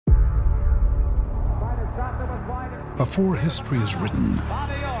Before history is written,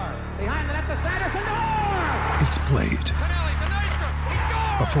 it's played.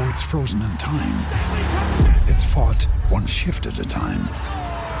 Before it's frozen in time, it's fought one shift at a time.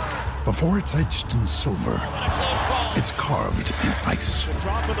 Before it's etched in silver, it's carved in ice.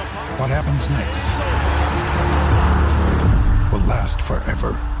 What happens next will last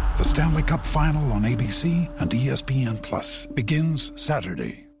forever. The Stanley Cup Final on ABC and ESPN Plus begins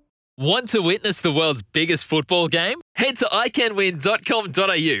Saturday. Want to witness the world's biggest football game? Head to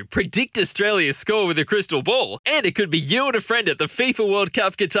iCanWin.com.au, predict Australia's score with a crystal ball, and it could be you and a friend at the FIFA World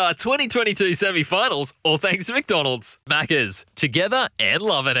Cup Qatar 2022 semi-finals, all thanks to McDonald's. Maccas, together and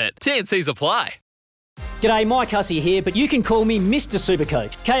loving it. TNCs apply. G'day, Mike Hussey here, but you can call me Mr.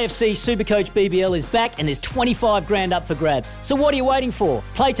 Supercoach. KFC Supercoach BBL is back and there's 25 grand up for grabs. So what are you waiting for?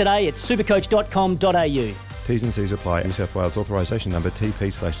 Play today at supercoach.com.au. T's and C's apply. New South Wales authorisation number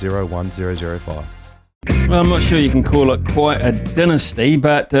TP/01005. Well, I'm not sure you can call it quite a dynasty,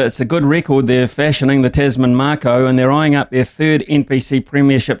 but it's a good record they're fashioning, the Tasman Mako, and they're eyeing up their third NPC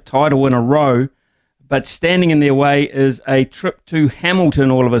Premiership title in a row. But standing in their way is a trip to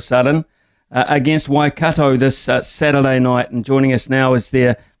Hamilton all of a sudden against Waikato this Saturday night. And joining us now is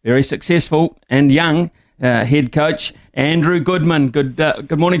their very successful and young head coach, Andrew Goodman.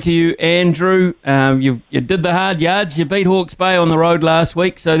 Good morning to you, Andrew. You did the hard yards. You beat Hawke's Bay on the road last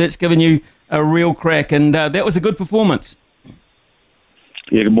week, so that's given you a real crack, and that was a good performance.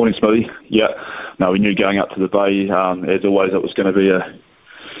 Yeah, good morning, Smithy. Yeah, no, we knew going up to the Bay, as always, it was going to be a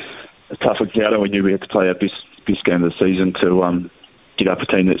tough encounter. We knew we had to play our best game of the season to get up a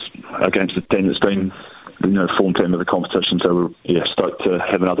team that's against a team that's been, form team of the competition. So we're stoked to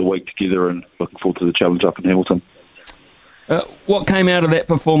have another week together and looking forward to the challenge up in Hamilton. What came out of that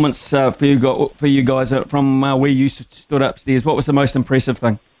performance for you guys from where you stood upstairs? What was the most impressive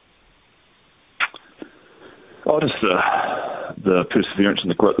thing? Just the perseverance and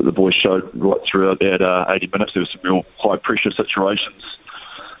the grit that the boys showed right throughout that 80 minutes. There were some real high-pressure situations,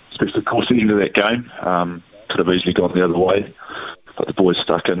 especially towards the end of that game. Could have easily gone the other way, but the boys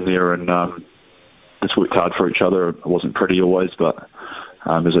stuck in there and just worked hard for each other. It wasn't pretty always, but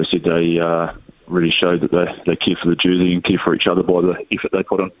as I said, they really showed that they care for the jersey and care for each other by the effort they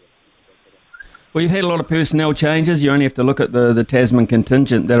put in. Well, you've had a lot of personnel changes. You only have to look at the Tasman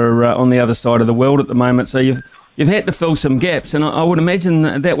contingent that are on the other side of the world at the moment. So you've had to fill some gaps, and I would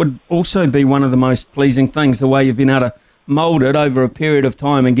imagine that would also be one of the most pleasing things, the way you've been able to mould it over a period of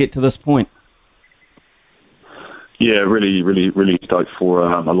time and get to this point. Yeah, really, really, really stoked for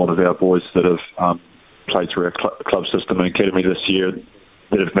a lot of our boys that have played through our club system and academy this year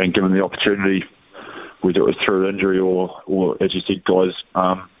that have been given the opportunity, whether it was through injury or as you said, guys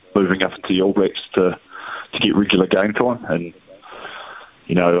moving up into the All Blacks to get regular game time. And,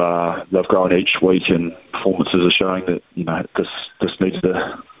 they've grown each week and performances are showing that, this needs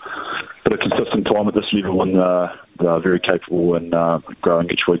a bit of consistent time at this level, and they're very capable and growing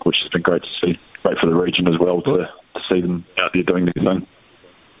each week, which has been great to see. Great for the region as well to see them out there doing their thing.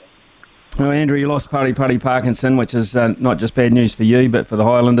 Well, Andrew, you lost Paddy Parkinson, which is not just bad news for you, but for the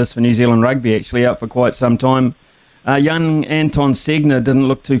Highlanders, for New Zealand Rugby, actually, out for quite some time. Young Anton Segner didn't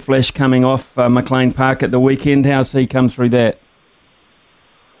look too flash coming off McLean Park at the weekend. How's he come through that?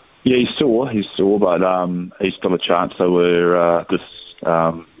 Yeah, he's sore, but he's still a chance. So we're just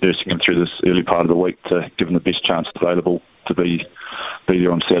nursing him through this early part of the week to give him the best chance available to be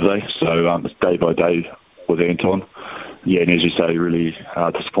there on Saturday. So it's day by day with Anton. Yeah, and as you say, really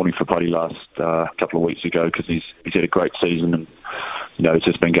disappointing for Paddy last couple of weeks ago, because he's had a great season, and he's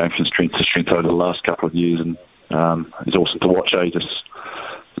just been going from strength to strength over the last couple of years, and it's awesome to watch. Just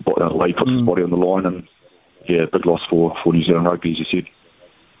the way he puts his body on the line, and big loss for New Zealand Rugby, as you said.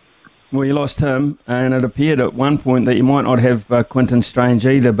 Well, you lost him, and it appeared at one point that you might not have Quinton Strange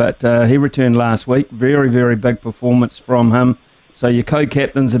either, but he returned last week. Very, very big performance from him. So your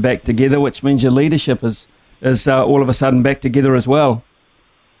co-captains are back together, which means your leadership is all of a sudden back together as well.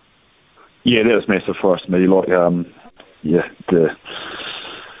 Yeah, that was massive for us, mate.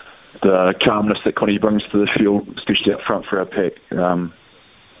 The calmness that Connie brings to the field, especially up front for our pack,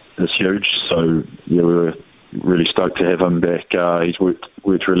 is huge. So we were really stoked to have him back. He's worked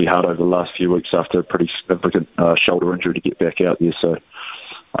really hard over the last few weeks after a pretty significant shoulder injury to get back out there. So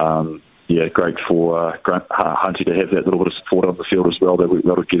great for Grant Hunty to have that little bit of support on the field as well. They work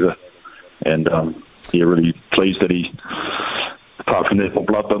well together, and really pleased that he, apart from that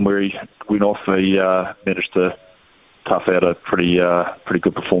blood bin where he went off, he managed to tough out a pretty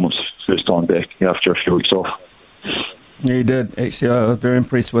good performance first time back after a few weeks off. Yeah, he did. Actually, I was very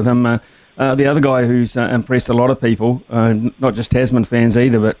impressed with him. The other guy who's impressed a lot of people, not just Tasman fans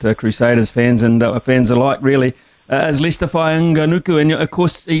either, but Crusaders fans and fans alike, really, as Leicester Fainga'anuku, and of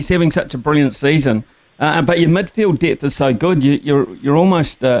course he's having such a brilliant season. But your midfield depth is so good, you're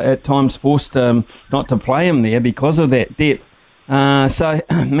almost at times forced not to play him there because of that depth.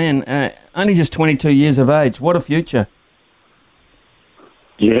 Only just 22 years of age. What a future.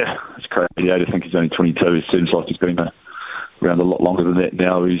 Yeah, it's crazy. I think he's only 22. It seems like he's been around a lot longer than that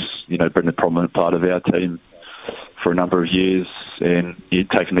now. He's been a prominent part of our team for a number of years, and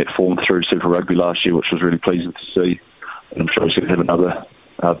he'd taken that form through Super Rugby last year, which was really pleasing to see. And I'm sure he's going to have another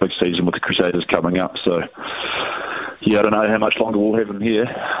big season with the Crusaders coming up. So, yeah, I don't know how much longer we'll have him here.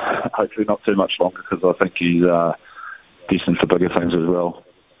 Hopefully not too much longer, because I think he's destined for bigger things as well.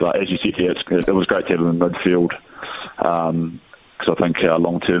 But as you said, yeah, it was great to have him in midfield, because I think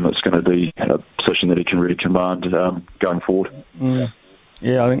long term it's going to be a position that he can really command going forward.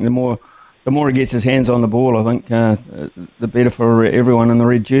 Yeah, I think the more he gets his hands on the ball, I think the better for everyone in the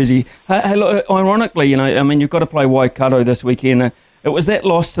red jersey. Hey, look, ironically, you've got to play Waikato this weekend. It was that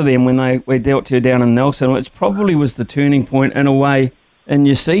loss to them when they dealt to you down in Nelson, which probably was the turning point in a way in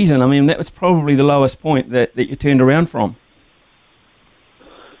your season. I mean, that was probably the lowest point that you turned around from.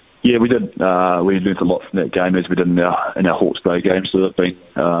 Yeah, we did. We learned a lot from that game, as we did in our Hawke's Bay games. So there have been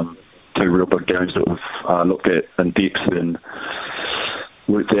two real big games that we've looked at in depth and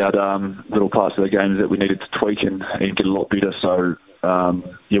worked out little parts of the games that we needed to tweak and get a lot better. So,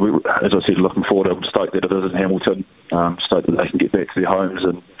 we, as I said, looking forward. I'm stoked that it is in Hamilton. Stoked that they can get back to their homes,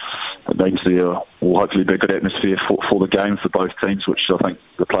 and it means there will hopefully be a good atmosphere for the game for both teams, which I think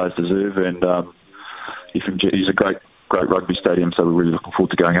the players deserve. And FMG is a great rugby stadium, so we're really looking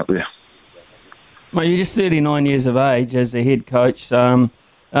forward to going up there. Well, you're just 39 years of age as a head coach, so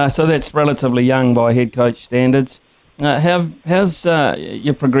that's relatively young by head coach standards. How's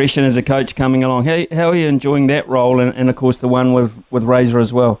your progression as a coach coming along? How are you enjoying that role, and of course the one with Razor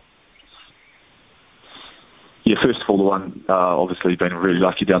as well? Yeah, first of all, the one obviously been really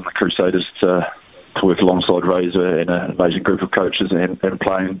lucky down the Crusaders to work alongside Razor and an amazing group of coaches and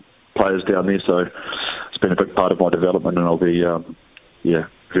playing players down there. So it's been a big part of my development, and I'll be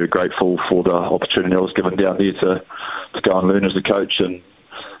very grateful for the opportunity I was given down there to go and learn as a coach. And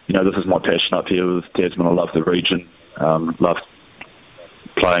this is my passion up here with Tasman. I love the region. Loved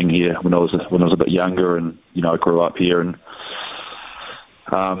playing here when I was a bit younger, and I grew up here. And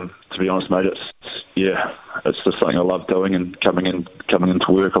to be honest, mate, it's just something I love doing, and coming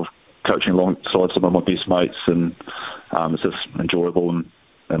into work, I'm coaching alongside some of my best mates, and it's just enjoyable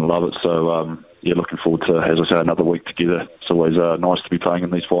and love it. So looking forward to, as I say, another week together. It's always nice to be playing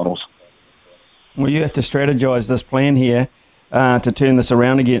in these finals. Well, you have to strategise this plan here to turn this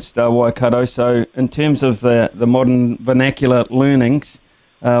around against Waikato. So in terms of the modern vernacular learnings,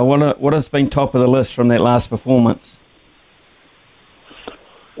 what has been top of the list from that last performance?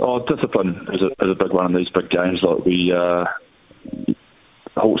 Discipline is a big one in these big games. Like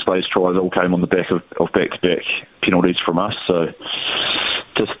Hawke's Bay's tries all came on the back of back-to-back penalties from us. So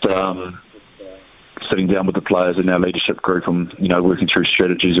just sitting down with the players in our leadership group and working through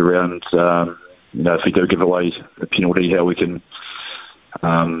strategies around if we do give away a penalty, how we can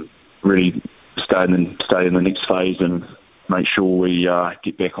really stay in the next phase and make sure we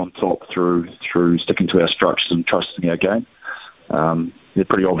get back on top through sticking to our structures and trusting our game. They're a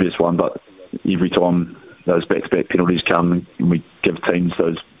pretty obvious one, but every time those back-to-back penalties come and we give teams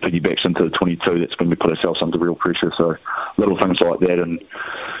those piggybacks into the 22, that's when we put ourselves under real pressure. So little things like that, and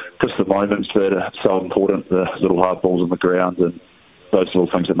just the moments that are so important, the little hard balls on the ground, and those little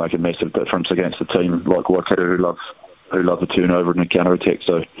things that make a massive difference against a team like Waikato who love the turnover and the counter-attack.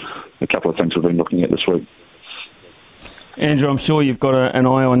 So a couple of things we've been looking at this week. Andrew, I'm sure you've got an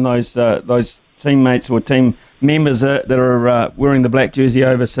eye on those teammates or team members that are wearing the black jersey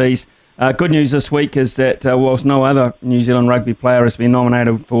overseas. Good news this week is that whilst no other New Zealand rugby player has been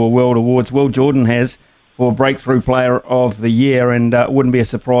nominated for World Awards, Will Jordan has for Breakthrough Player of the Year, and it wouldn't be a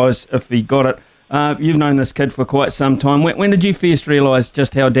surprise if he got it. You've known this kid for quite some time. When did you first realise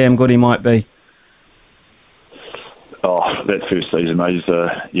just how damn good he might be? That first season, mate.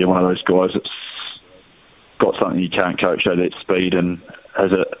 He's one of those guys that's got something you can't coach at that speed, and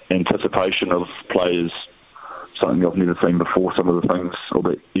has an anticipation of players, something I've never seen before. Some of the things or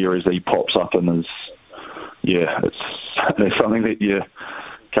the areas that he pops up in is, it's something that you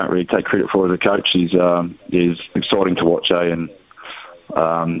can't really take credit for as a coach. He's exciting to watch, and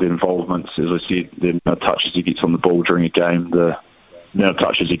the involvements, as I said, the amount of touches he gets on the ball during a game, the amount of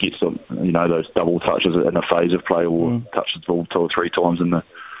touches he gets on, those double touches in a phase of play, or touches the ball 2 or 3 times in the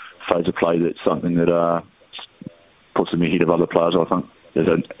phase of play. That's something that puts him ahead of other players, I think. There's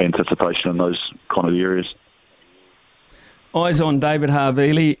an anticipation in those kind of areas. Eyes on David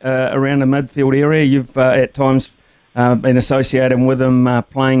Havili around the midfield area. You've at times been associated with him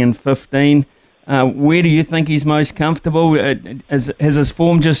playing in 15. Where do you think he's most comfortable? Has his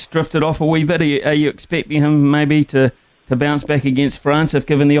form just drifted off a wee bit? Are you expecting him maybe to bounce back against France if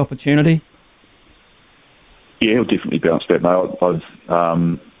given the opportunity? Yeah, he'll definitely bounce back, mate.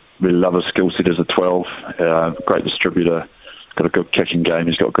 I really love his skill set as a 12. Great distributor, got a good kicking game,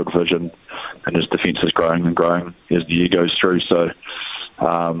 he's got good vision, and his defence is growing and growing as the year goes through. So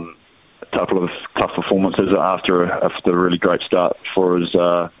a couple of tough performances after a really great start for his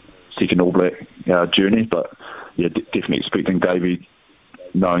second All Black journey. But yeah, definitely expecting Davey,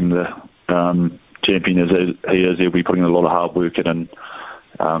 knowing the champion as he is, he'll be putting a lot of hard work in, and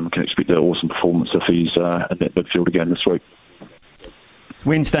can expect an awesome performance if he's in that midfield again this week. It's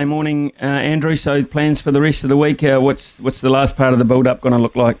Wednesday morning, Andrew, so plans for the rest of the week, what's the last part of the build-up going to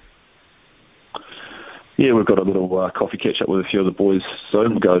look like? Yeah, we've got a little coffee catch-up with a few of the boys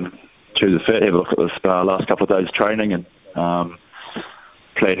soon. We'll go and chew the fat, have a look at this last couple of days' training, and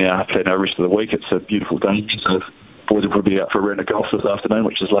plan our rest of the week. It's a beautiful day, so boys will probably be out for a round of golf this afternoon,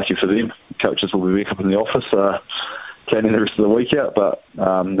 which is lucky for them. Coaches will be back up in the office planning the rest of the week out, but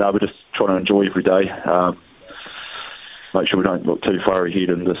no, we're just trying to enjoy every day. Make sure we don't look too far ahead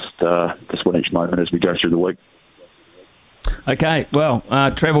and just win each moment as we go through the week. Okay, well,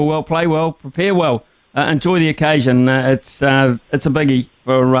 travel well, play well, prepare well, enjoy the occasion. It's a biggie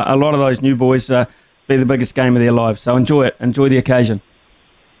for a lot of those new boys. Be the biggest game of their lives, so enjoy it. Enjoy the occasion.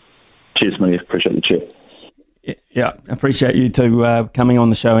 Cheers, mate. Appreciate the chat. Yeah, appreciate you two coming on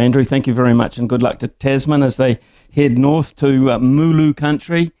the show, Andrew. Thank you very much, and good luck to Tasman as they head north to Mulu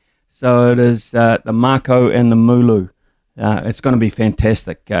country. So it is the Mako and the Mulu. It's going to be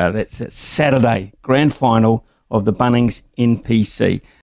fantastic. That's Saturday, grand final of the Bunnings NPC.